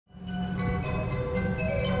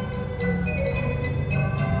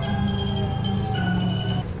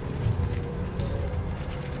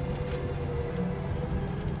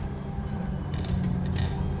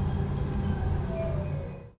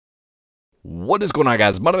What is going on,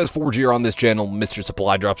 guys? My name is Forge here on this channel, Mr.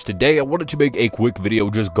 Supply Drops. Today, I wanted to make a quick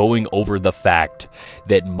video just going over the fact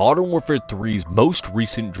that Modern Warfare 3's most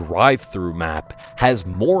recent drive-thru map has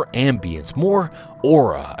more ambience, more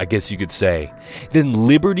aura, I guess you could say, than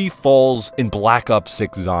Liberty Falls in Black Ops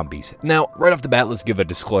 6 Zombies. Now, right off the bat, let's give a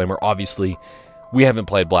disclaimer. Obviously, we haven't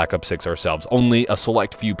played Black Ops 6 ourselves. Only a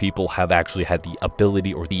select few people have actually had the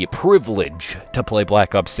ability or the privilege to play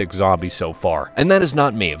Black Ops 6 Zombies so far. And that is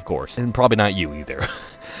not me, of course, and probably not you either.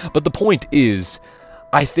 But the point is,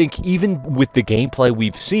 I think even with the gameplay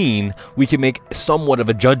we've seen, we can make somewhat of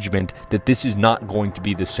a judgment that this is not going to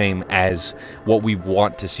be the same as what we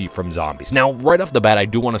want to see from Zombies. Now, right off the bat, I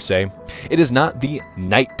do want to say, it is not the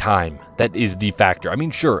nighttime that is the factor. I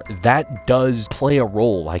mean, sure, that does play a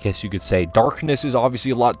role, I guess you could say. Darkness is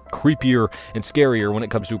obviously a lot creepier and scarier when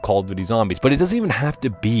it comes to Call of Duty Zombies, but it doesn't even have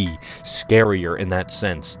to be scarier in that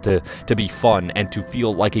sense to be fun and to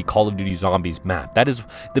feel like a Call of Duty Zombies map. That is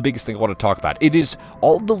the biggest thing I want to talk about. It is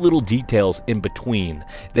all the little details in between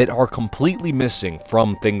that are completely missing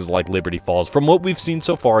from things like Liberty Falls. From what we've seen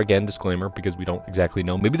so far, again, disclaimer, because we don't exactly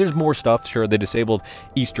know. Maybe there's more stuff. Sure, they disabled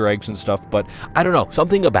Easter eggs and stuff, but I don't know.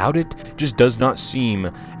 Something about it just does not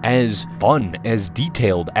seem as fun, as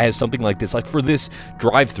detailed as something like this. Like for this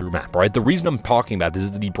drive-thru map, right? The reason I'm talking about this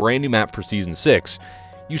is the brand new map for Season 6.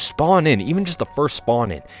 You spawn in, even just the first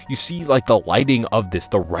spawn in, you see like the lighting of this,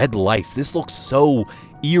 the red lights. This looks so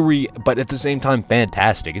eerie, but at the same time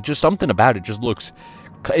fantastic. It's just something about it just looks,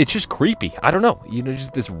 it's just creepy. I don't know, you know,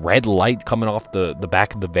 just this red light coming off the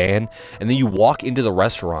back of the van, and then you walk into the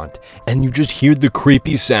restaurant and you just hear the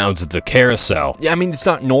creepy sounds of the carousel. Yeah, I mean, it's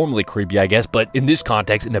not normally creepy, I guess, but in this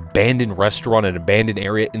context, an abandoned restaurant, an abandoned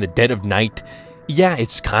area in the dead of night, yeah,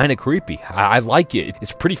 it's kind of creepy. I like it.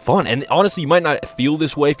 It's pretty fun. And honestly, you might not feel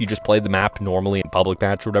this way if you just play the map normally in public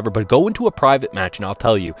match or whatever, but go into a private match and I'll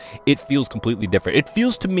tell you, it feels completely different. It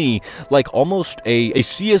feels to me like almost a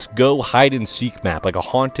CSGO hide-and-seek map, like a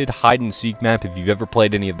haunted hide-and-seek map, if you've ever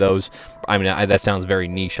played any of those. I mean, that sounds very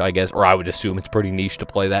niche, I guess, or I would assume it's pretty niche to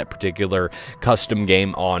play that particular custom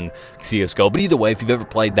game on CSGO. But either way, if you've ever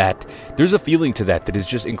played that, there's a feeling to that is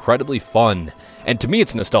just incredibly fun. And to me,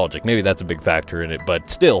 it's nostalgic. Maybe that's a big factor in it, but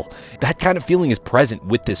still, that kind of feeling is present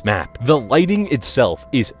with this map. The lighting itself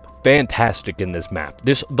is fantastic in this map.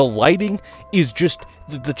 The lighting is just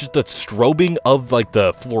the strobing of like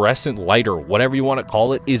the fluorescent light or whatever you want to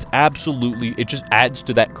call it is absolutely, it just adds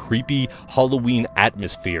to that creepy Halloween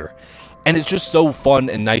atmosphere. And it's just so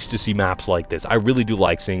fun and nice to see maps like this. I really do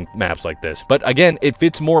like seeing maps like this. But again, it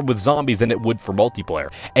fits more with zombies than it would for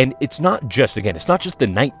multiplayer. And it's not just, again, it's not just the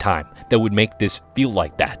nighttime that would make this feel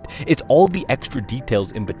like that. It's all the extra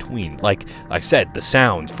details in between. Like I said, the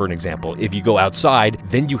sounds, for an example. If you go outside,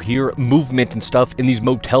 then you hear movement and stuff in these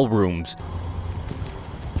motel rooms.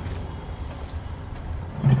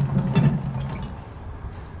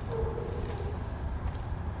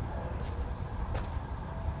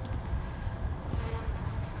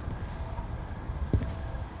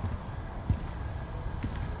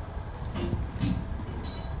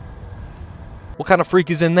 What kind of freak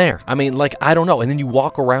is in there? I mean, like, I don't know. And then you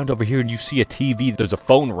walk around over here and you see a TV. There's a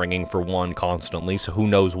phone ringing for one constantly, so who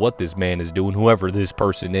knows what this man is doing, whoever this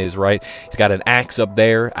person is, right? He's got an axe up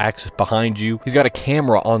there, axe behind you. He's got a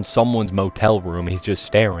camera on someone's motel room. He's just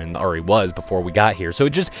staring, or he was before we got here. So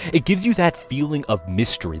it gives you that feeling of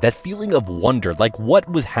mystery, that feeling of wonder, like what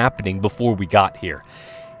was happening before we got here.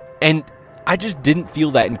 And I just didn't feel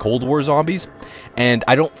that in Cold War Zombies, and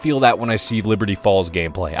I don't feel that when I see Liberty Falls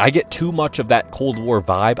gameplay. I get too much of that Cold War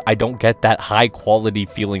vibe. I don't get that high-quality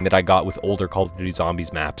feeling that I got with older Call of Duty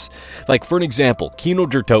Zombies maps. Like, for an example, Kino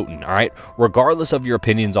der Toten, alright? Regardless of your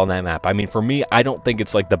opinions on that map, I mean, for me, I don't think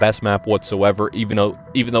it's, like, the best map whatsoever, even though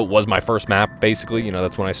it was my first map, basically. You know,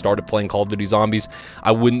 that's when I started playing Call of Duty Zombies.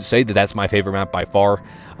 I wouldn't say that that's my favorite map by far.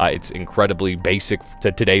 It's incredibly basic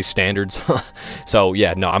to today's standards. So,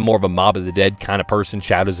 yeah, no, I'm more of a Mob of the Dead kind of person,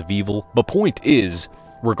 Shadows of Evil. But point is,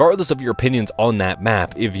 regardless of your opinions on that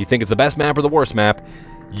map, if you think it's the best map or the worst map,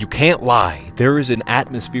 you can't lie. There is an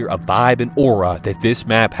atmosphere, a vibe, an aura that this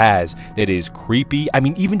map has that is creepy. I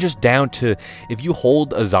mean, even just down to, if you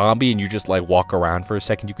hold a zombie and you just like walk around for a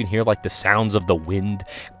second, you can hear like the sounds of the wind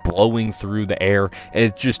blowing through the air, and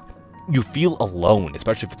it's just, you feel alone,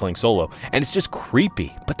 especially if you're playing solo, and it's just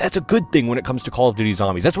creepy. But that's a good thing when it comes to Call of Duty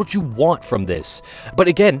Zombies. That's what you want from this. But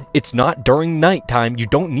again, it's not during nighttime. You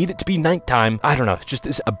don't need it to be nighttime. I don't know, it's just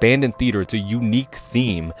this abandoned theater. It's a unique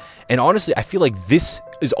theme, and honestly, I feel like this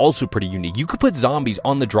is also pretty unique. You could put zombies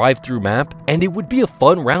on the drive-through map, and it would be a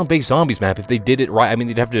fun round-based zombies map if they did it right. I mean,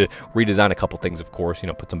 they'd have to redesign a couple things, of course, you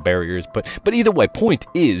know, put some barriers, but either way, point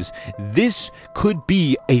is, this could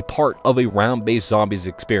be a part of a round-based zombies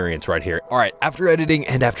experience right here. All right, after editing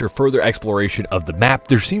and after further exploration of the map,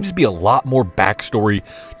 there seems to be a lot more backstory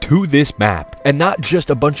to this map, and not just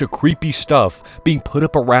a bunch of creepy stuff being put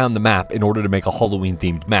up around the map in order to make a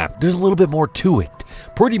Halloween-themed map. There's a little bit more to it.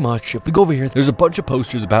 Pretty much, if we go over here, there's a bunch of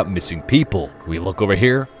posters about missing people. We look over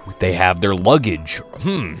here, they have their luggage.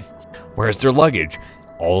 Where's their luggage?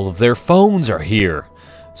 All of their phones are here.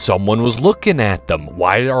 Someone was looking at them.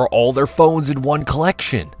 Why are all their phones in one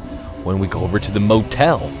collection? When we go over to the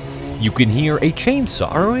motel, you can hear a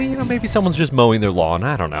chainsaw, or, you know, maybe someone's just mowing their lawn.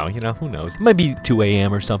 I don't know, you know, who knows? It might be 2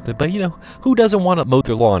 a.m. or something, but, you know, who doesn't want to mow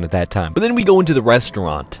their lawn at that time? But then we go into the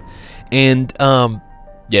restaurant, and,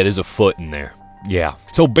 yeah, there's a foot in there. Yeah.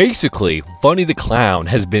 So basically, Funny the Clown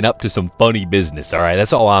has been up to some funny business, alright?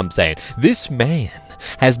 That's all I'm saying. This man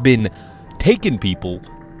has been taking people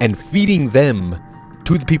and feeding them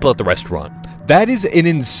to the people at the restaurant. That is an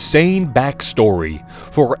insane backstory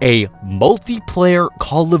for a multiplayer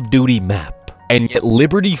Call of Duty map. And yet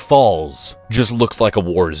Liberty Falls just looks like a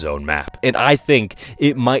war zone map. And I think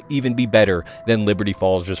it might even be better than Liberty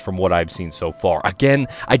Falls just from what I've seen so far. Again,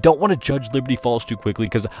 I don't want to judge Liberty Falls too quickly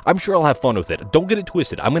because I'm sure I'll have fun with it. Don't get it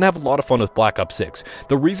twisted. I'm going to have a lot of fun with Black Ops 6.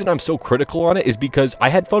 The reason I'm so critical on it is because I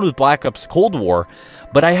had fun with Black Ops Cold War,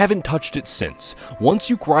 but I haven't touched it since. Once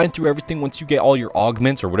you grind through everything, once you get all your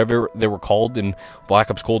augments or whatever they were called in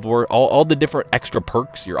Black Ops Cold War, all the different extra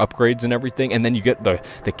perks, your upgrades and everything, and then you get the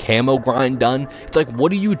camo grind done, it's like,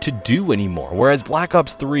 what are you to do anymore? Whereas Black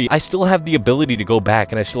Ops 3, I still have the ability to go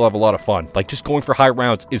back and I still have a lot of fun. Like, just going for high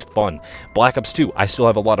rounds is fun. Black Ops 2, I still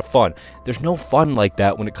have a lot of fun. There's no fun like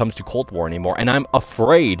that when it comes to Cold War anymore, and I'm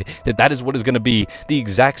afraid that that is what is going to be the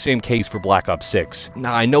exact same case for Black Ops 6.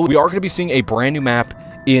 Now, I know we are going to be seeing a brand new map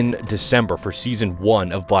in December for Season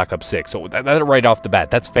 1 of Black Ops 6. So that right off the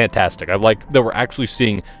bat, that's fantastic. I like that we're actually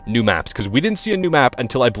seeing new maps, because we didn't see a new map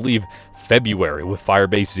until, I believe, February with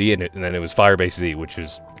Firebase Z, and then it was Firebase Z, which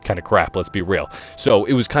is kind of crap, let's be real. So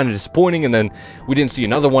it was kind of disappointing, and then we didn't see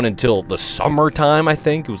another one until the summertime, I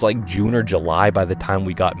think. It was like June or July by the time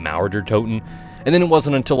we got Marauder Toten. And then it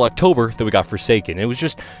wasn't until October that we got Forsaken. It was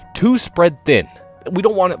just too spread thin. We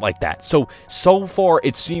don't want it like that. So far,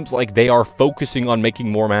 it seems like they are focusing on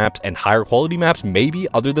making more maps and higher quality maps, maybe,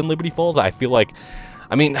 other than Liberty Falls. I feel like,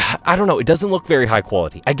 I mean, I don't know. It doesn't look very high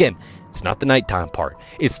quality. Again, it's not the nighttime part.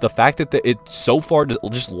 It's the fact that it so far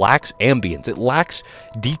just lacks ambience. It lacks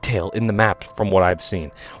detail in the map from what I've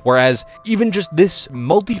seen. Whereas even just this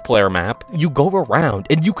multiplayer map, you go around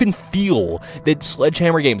and you can feel that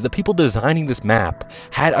Sledgehammer Games, the people designing this map,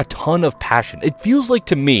 had a ton of passion. It feels like,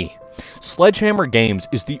 to me, Sledgehammer Games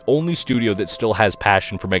is the only studio that still has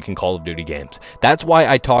passion for making Call of Duty games. That's why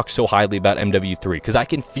I talk so highly about MW3, because I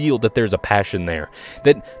can feel that there's a passion there.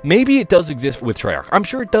 That maybe it does exist with Treyarch. I'm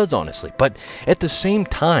sure it does, honestly. But at the same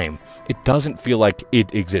time, it doesn't feel like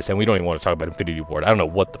it exists. And we don't even want to talk about Infinity Ward. I don't know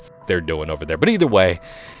what the f they're doing over there. But either way,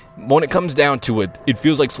 when it comes down to it, it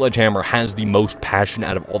feels like Sledgehammer has the most passion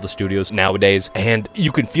out of all the studios nowadays, and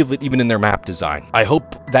you can feel it even in their map design. I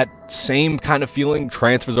hope that same kind of feeling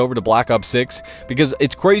transfers over to Black Ops 6, because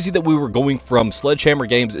it's crazy that we were going from Sledgehammer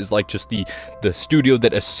Games is like just the studio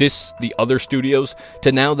that assists the other studios,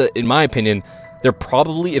 to now that, in my opinion, they're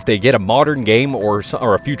probably, if they get a modern game or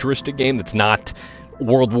a futuristic game that's not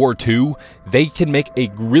World War II, they can make a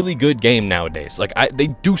really good game nowadays. Like, they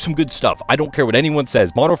do some good stuff. I don't care what anyone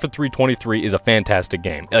says. Modern Warfare 3 is a fantastic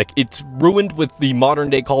game. Like, it's ruined with the modern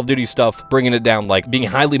day Call of Duty stuff, bringing it down, like being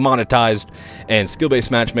highly monetized and skill-based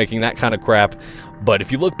matchmaking, that kind of crap. But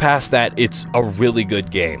if you look past that, it's a really good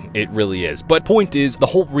game. It really is. But point is, the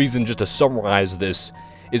whole reason, just to summarize this,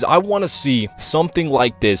 is I want to see something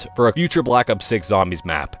like this for a future Black Ops 6 Zombies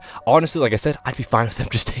map. Honestly, like I said, I'd be fine with them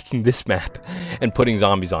just taking this map and putting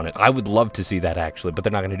zombies on it. I would love to see that, actually, but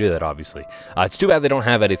they're not going to do that, obviously. It's too bad they don't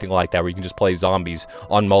have anything like that where you can just play zombies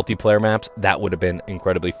on multiplayer maps. That would have been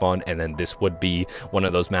incredibly fun, and then this would be one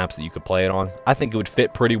of those maps that you could play it on. I think it would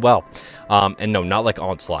fit pretty well. And no, not like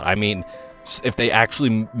Onslaught. I mean, if they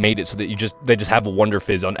actually made it so that they just have a Wonder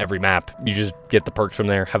Fizz on every map. You just get the perks from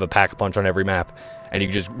there, have a pack-a-punch on every map, and you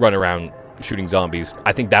can just run around shooting zombies,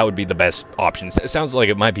 I think that would be the best option. It sounds like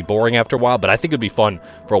it might be boring after a while, but I think it'd be fun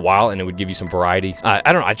for a while, and it would give you some variety. I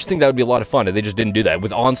don't know, I just think that would be a lot of fun, and they just didn't do that.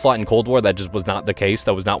 With Onslaught and Cold War, that just was not the case.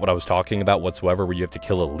 That was not what I was talking about whatsoever, where you have to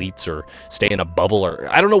kill elites or stay in a bubble, or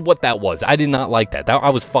I don't know what that was. I did not like that. I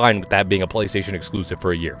was fine with that being a PlayStation exclusive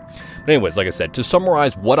for a year. But anyways, like I said, to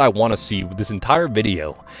summarize what I want to see with this entire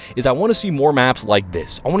video is I want to see more maps like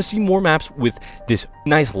this. I want to see more maps with this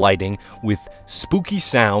nice lighting, with spooky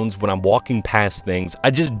sounds when I'm walking past things.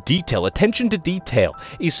 Attention to detail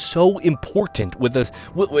is so important with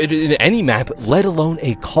in any map, let alone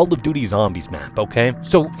a Call of Duty Zombies map, okay?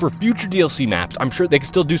 So for future DLC maps, I'm sure they can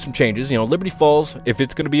still do some changes. You know, Liberty Falls, if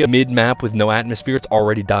it's going to be a mid-map with no atmosphere, it's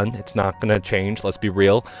already done. It's not going to change, let's be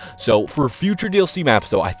real. So for future DLC maps,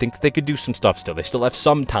 though, I think they could do some stuff still. They still have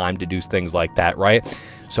some time to do things like that, right?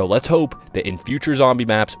 So let's hope that in future zombie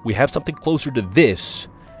maps, we have something closer to this,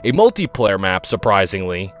 a multiplayer map,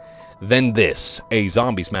 surprisingly, than this, a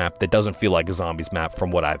zombies map that doesn't feel like a zombies map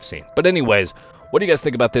from what I've seen. But anyways, what do you guys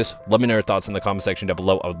think about this? Let me know your thoughts in the comment section down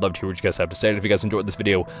below. I would love to hear what you guys have to say. And if you guys enjoyed this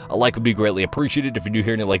video, a like would be greatly appreciated. If you're new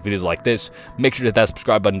here and you like videos like this, make sure to hit that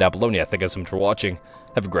subscribe button down below. And yeah, thank you guys so much for watching.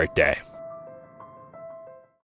 Have a great day.